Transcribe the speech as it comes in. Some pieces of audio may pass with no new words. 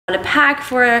to pack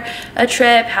for a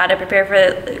trip, how to prepare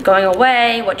for going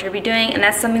away, what you'll be doing, and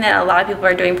that's something that a lot of people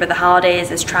are doing for the holidays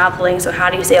is traveling. So how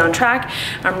do you stay on track?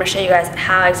 I'm gonna show you guys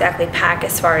how I exactly pack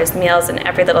as far as meals and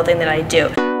every little thing that I do.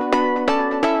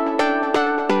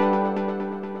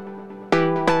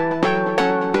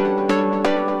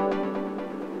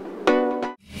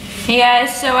 Hey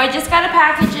guys, so I just got a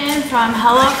package in from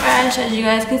HelloFresh, as you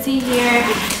guys can see here,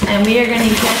 and we are gonna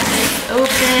get this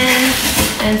open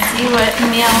and see what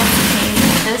meals came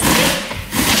this week.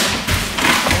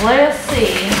 Let's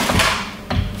see.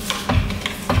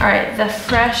 Alright, the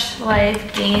Fresh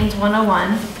Life Gains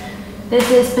 101. This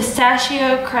is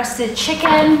pistachio crusted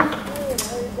chicken,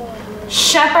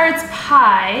 shepherd's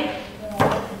pie,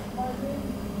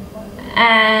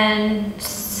 and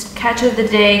catch of the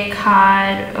day,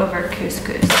 cod over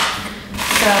couscous.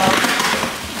 So,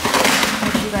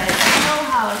 you guys know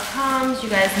how it comes. You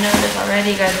guys know this already.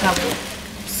 You guys are probably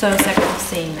so sick of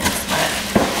seeing this, but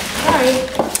sorry.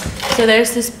 So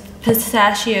there's this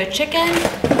pistachio chicken,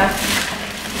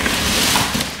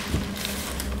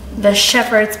 the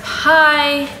shepherd's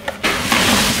pie,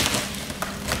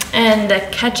 and the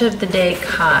catch of the day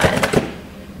cod.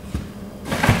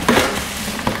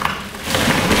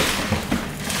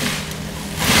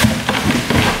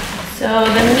 So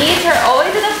the meats are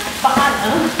always at the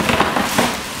bottom.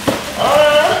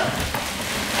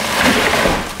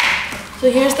 So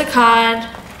here's the cod.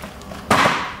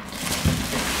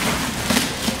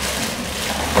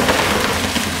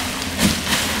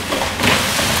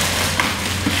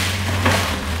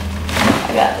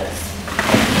 I got this.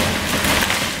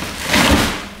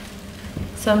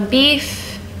 Some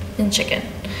beef and chicken.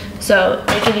 So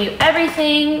they give you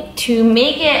everything to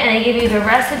make it, and they give you the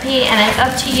recipe, and it's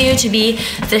up to you to be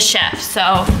the chef.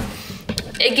 So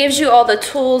it gives you all the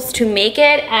tools to make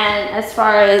it, and as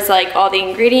far as like all the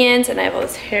ingredients, and I have all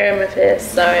this hair in my face,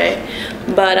 sorry.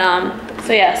 But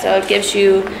so yeah, so it gives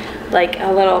you like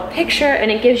a little picture, and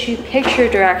it gives you picture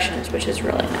directions, which is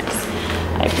really nice.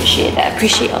 I appreciate that. I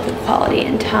appreciate all the quality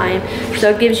and time. So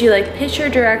it gives you like picture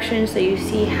directions so you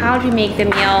see how to make the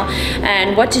meal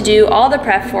and what to do, all the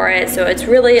prep for it. So it's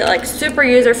really like super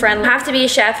user friendly. You have to be a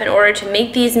chef in order to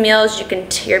make these meals.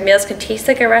 Your meals can taste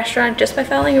like a restaurant just by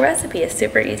following a recipe, a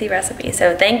super easy recipe.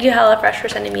 So thank you HelloFresh for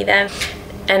sending me them.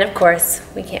 And of course,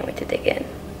 we can't wait to dig in.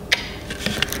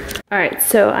 All right,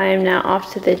 so I am now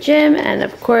off to the gym, and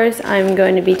of course I'm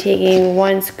going to be taking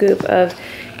 1 scoop of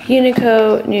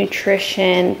Unico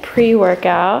Nutrition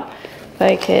pre-workout. If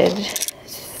I could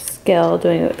skill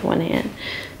doing it with one hand.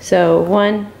 So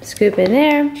 1 scoop in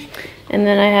there, and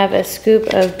then I have a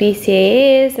scoop of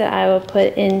BCAAs that I will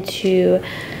put into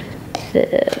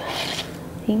the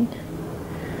thing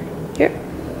here.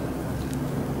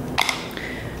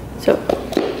 So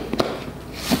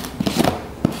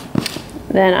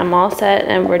then I'm all set,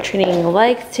 and we're training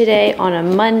legs today on a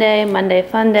Monday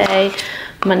fun day.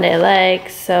 Monday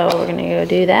legs, so we're gonna go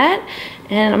do that,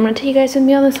 and I'm gonna take you guys with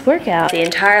me on this workout, the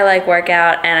entire leg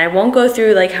workout, and I won't go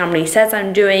through like how many sets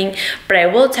I'm doing, but I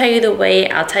will tell you the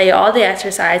weight, I'll tell you all the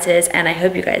exercises, and I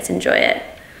hope you guys enjoy it.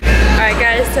 Alright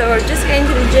guys, so we're just getting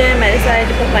to the gym. I decided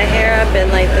to put my hair up in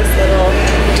like this little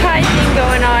tie thing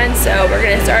going on, so we're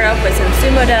gonna start off with some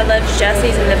sumo deadlifts.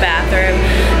 Jesse's in the bathroom,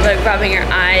 like rubbing her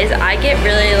eyes. I get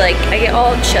really like, I get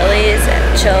all chills,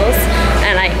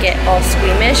 and I get all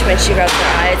squeamish when she rubs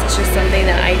her eyes. It's just something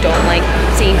that I don't like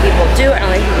seeing people do. I don't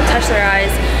like people touch their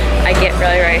eyes. I get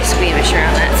really squeamish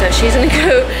around that. So she's gonna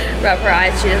go rub her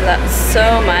eyes. She does that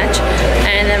so much.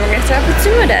 And then we're gonna start off with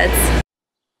sumo deads.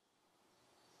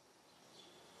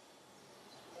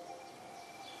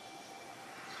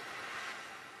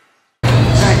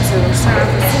 Alright, so we'll start off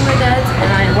with sumo deads, and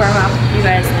I warm up, you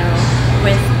guys know,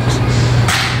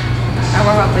 I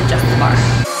warm up with just the bar.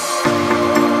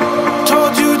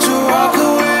 Told you to walk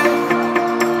away.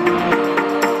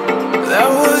 That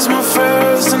was my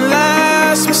first and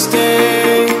last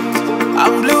mistake.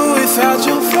 I'm blue without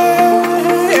your face.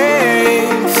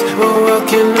 But what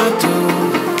can I do?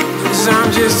 'Cause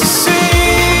I'm just a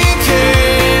sinking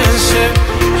ship,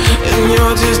 and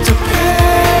you're just a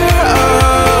pair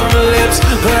of lips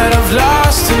that I've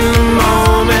lost in the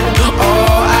moment.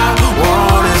 All I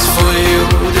want is for you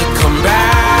to come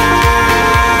back.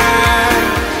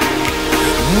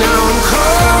 Now I'm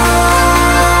caught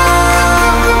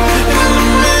in the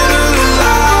middle of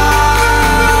life.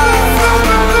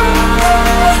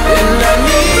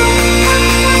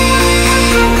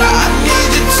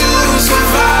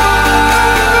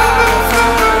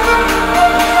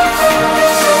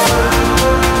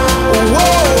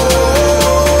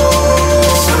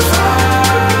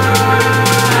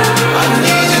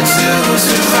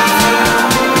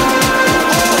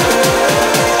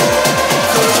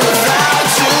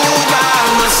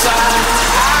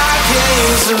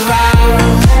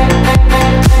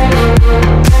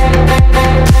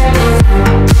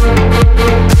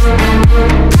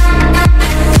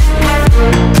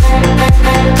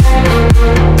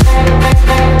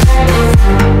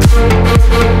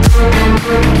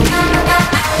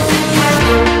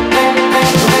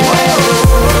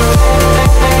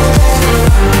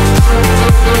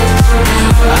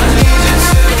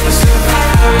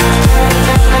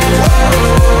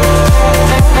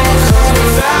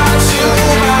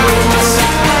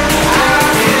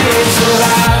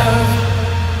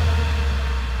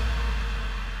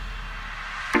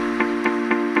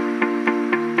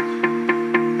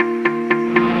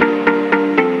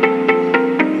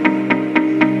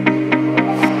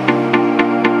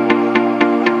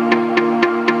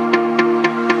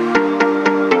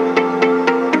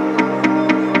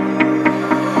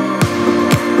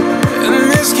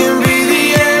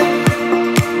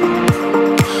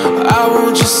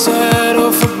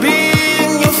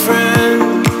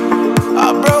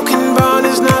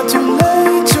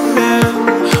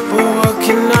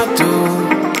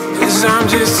 'cause I'm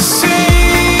just a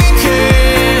sinking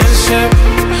ship,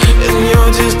 and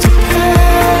you're just a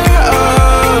pair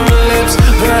of lips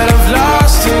that I've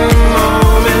lost in the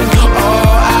moment.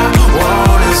 All I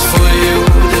want is for you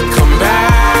to come back.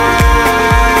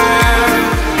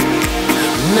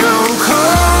 Now I'm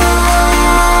caught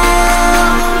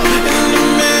in the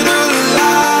middle of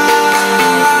life,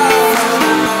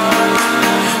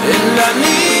 and I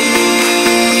need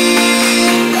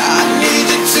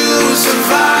you to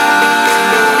survive.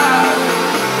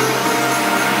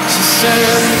 She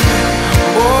said,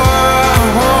 boy, I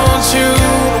want you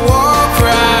to walk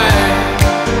right,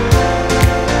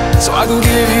 so I can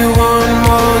give you one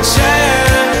more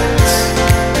chance.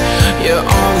 You're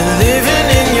only living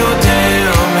in your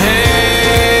damn head.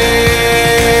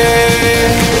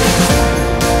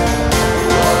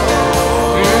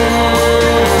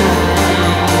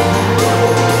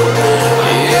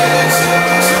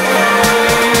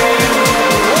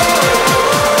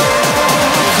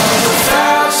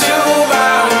 Without you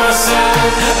by my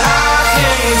side, I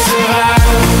can't survive.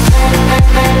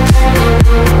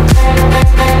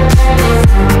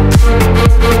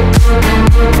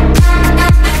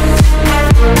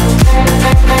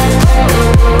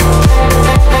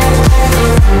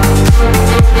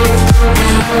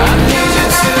 I need you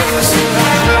to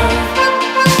survive.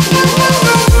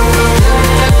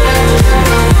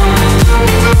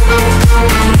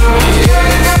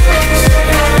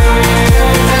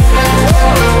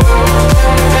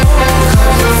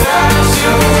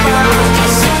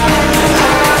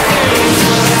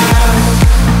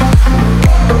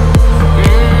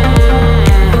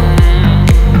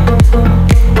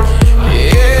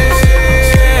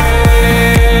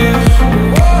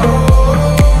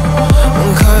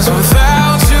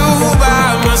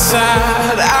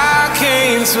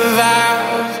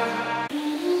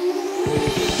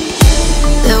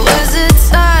 There was a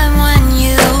time when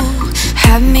you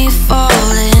had me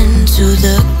falling to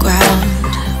the ground,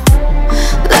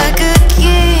 like a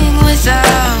king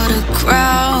without a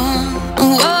crown.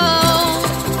 Whoa.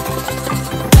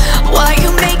 Why you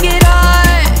make it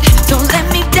hard? Don't let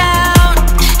me down.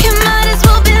 You might as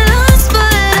well be lost,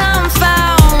 but I'm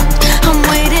found. I'm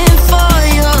waiting for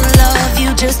your love. You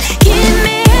just keep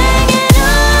me hanging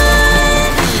on,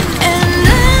 and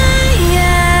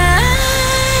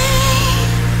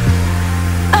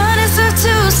I deserve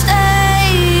to stay,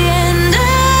 and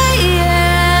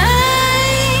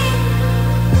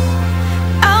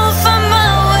I'll find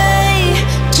my way.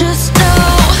 Just know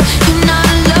you're not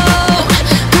alone,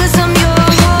 'cause I'm your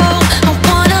home. I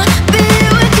wanna be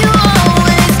with you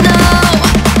always. Know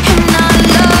you're not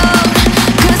alone,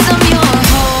 'cause I'm your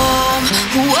home.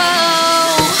 Whoa.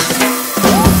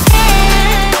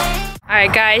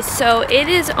 Alright guys, so it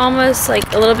is almost like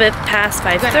a little bit past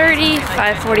 5:30,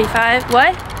 5:45.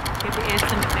 What?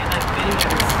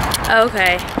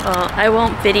 Okay, well, I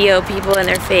won't video people in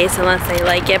their face unless they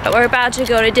like it, but we're about to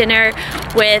go to dinner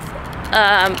with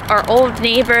our old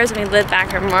neighbors. We live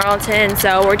back in Marlton,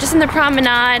 so we're just in the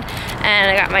promenade,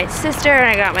 and I got my sister and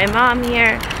I got my mom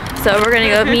here. So we're gonna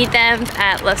go meet them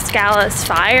at La Scala's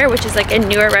Fire, which is like a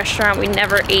newer restaurant. We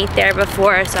never ate there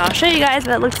before, so I'll show you guys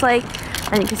what it looks like.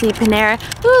 And you can see Panera.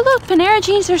 Ooh, look, Panera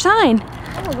changed their sign.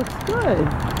 Oh, it looks good.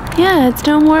 Yeah, it's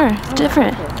no more. It's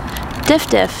different. Diff.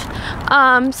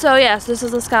 So yes, this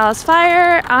is La Scala's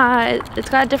Fire. It's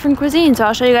got different cuisine, so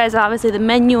I'll show you guys obviously the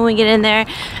menu when we get in there,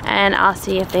 and I'll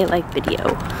see if they like video.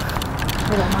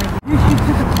 You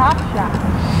took a top shot.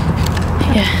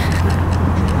 Yeah.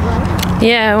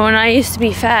 Yeah, when I used to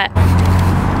be fat.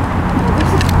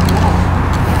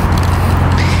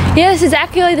 Yeah, this is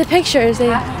exactly like the pictures.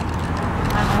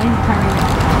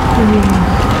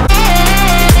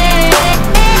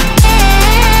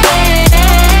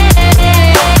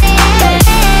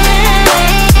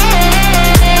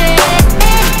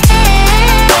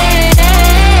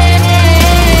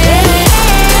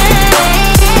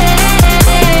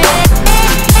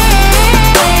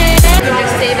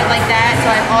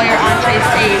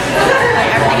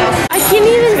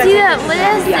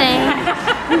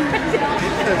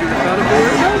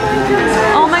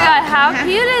 Oh my god, how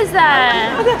cute is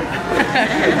that?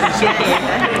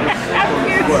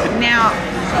 Now,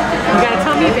 you gotta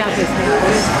tell me about this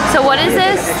now. So what is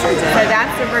this? So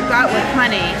that's the regat with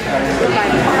honey.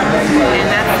 And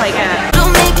that's like a...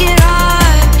 Don't make it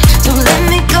hard, don't let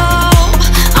me go.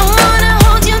 I wanna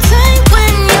hold you tight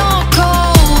when you're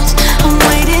cold. I'm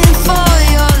waiting for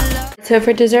your love. So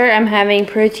for dessert, I'm having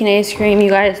protein ice cream. You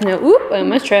guys know, oop, I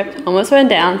almost tripped, almost went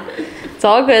down. It's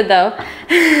all good though.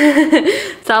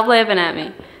 Stop laughing at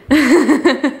me.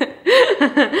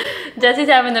 Jesse's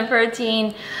having the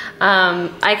protein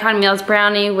Icon Meals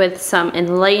brownie with some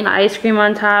enlightened ice cream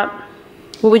on top.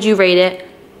 What would you rate it?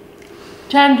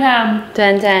 10, 10.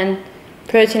 10, 10.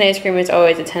 Protein ice cream is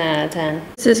always a 10 out of 10.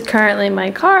 This is currently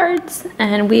my cards,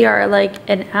 and we are like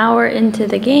an hour into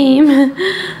the game.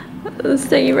 Let's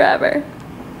take you forever.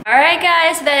 Alright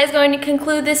guys, so that is going to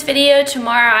conclude this video.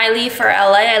 Tomorrow I leave for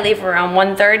LA. I leave around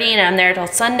 1:30 and I'm there till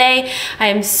Sunday. I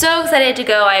am so excited to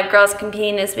go. I have girls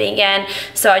competing this weekend,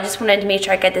 so I just wanted to make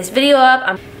sure I get this video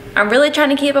up. I'm really trying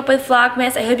to keep up with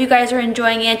Vlogmas. I hope you guys are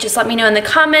enjoying it. Just let me know in the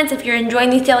comments if you're enjoying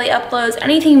these daily uploads.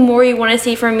 Anything more you want to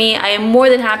see from me, I am more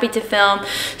than happy to film.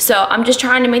 So I'm just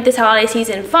trying to make this holiday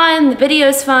season fun. The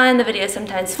video's fun. The video's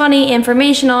sometimes funny,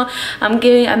 informational. I'm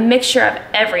giving a mixture of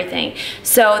everything.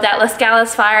 So that Las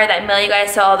Galas fire, that meal you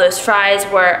guys saw, those fries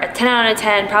were a 10 out of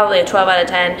 10, probably a 12 out of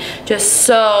 10. Just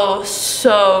so,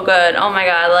 so good. Oh my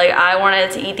God, like I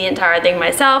wanted to eat the entire thing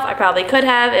myself. I probably could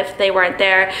have if they weren't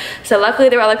there. So luckily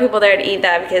there were other people there to eat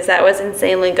that because that was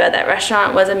insanely good. That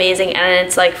restaurant was amazing, and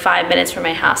it's like 5 minutes from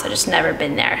my house. I've just never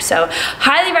been there. So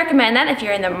highly recommend that if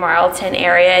you're in the Marlton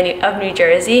area of New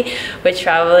Jersey, which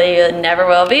probably never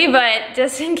will be, but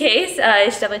just in case,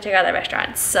 you should definitely check out that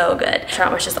restaurant. It's so good. The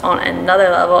restaurant was just on another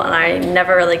level, and I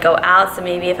never really go out, so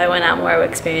maybe if I went out more I would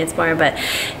experience more, but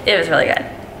it was really good.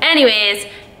 Anyways,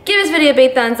 give this video a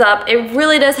big thumbs up. It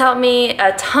really does help me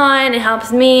a ton. It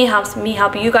helps me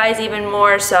help you guys even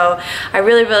more. So I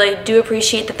really, really do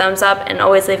appreciate the thumbs up, and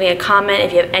always leaving a comment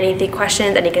if you have any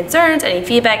questions, any concerns, any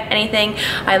feedback, anything.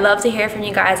 I love to hear from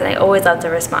you guys, and I always love to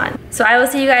respond. So I will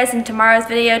see you guys in tomorrow's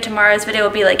video. Tomorrow's video will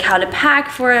be like how to pack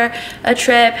for a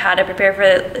trip, how to prepare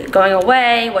for going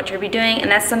away, what you'll be doing, and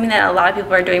that's something that a lot of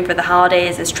people are doing for the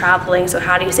holidays is traveling. So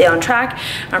how do you stay on track?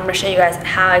 I'm gonna show you guys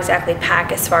how exactly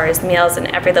pack as far as meals and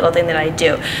every little thing that I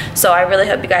do. So I really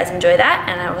hope you guys enjoy that,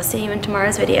 and I will see you in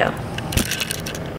tomorrow's video.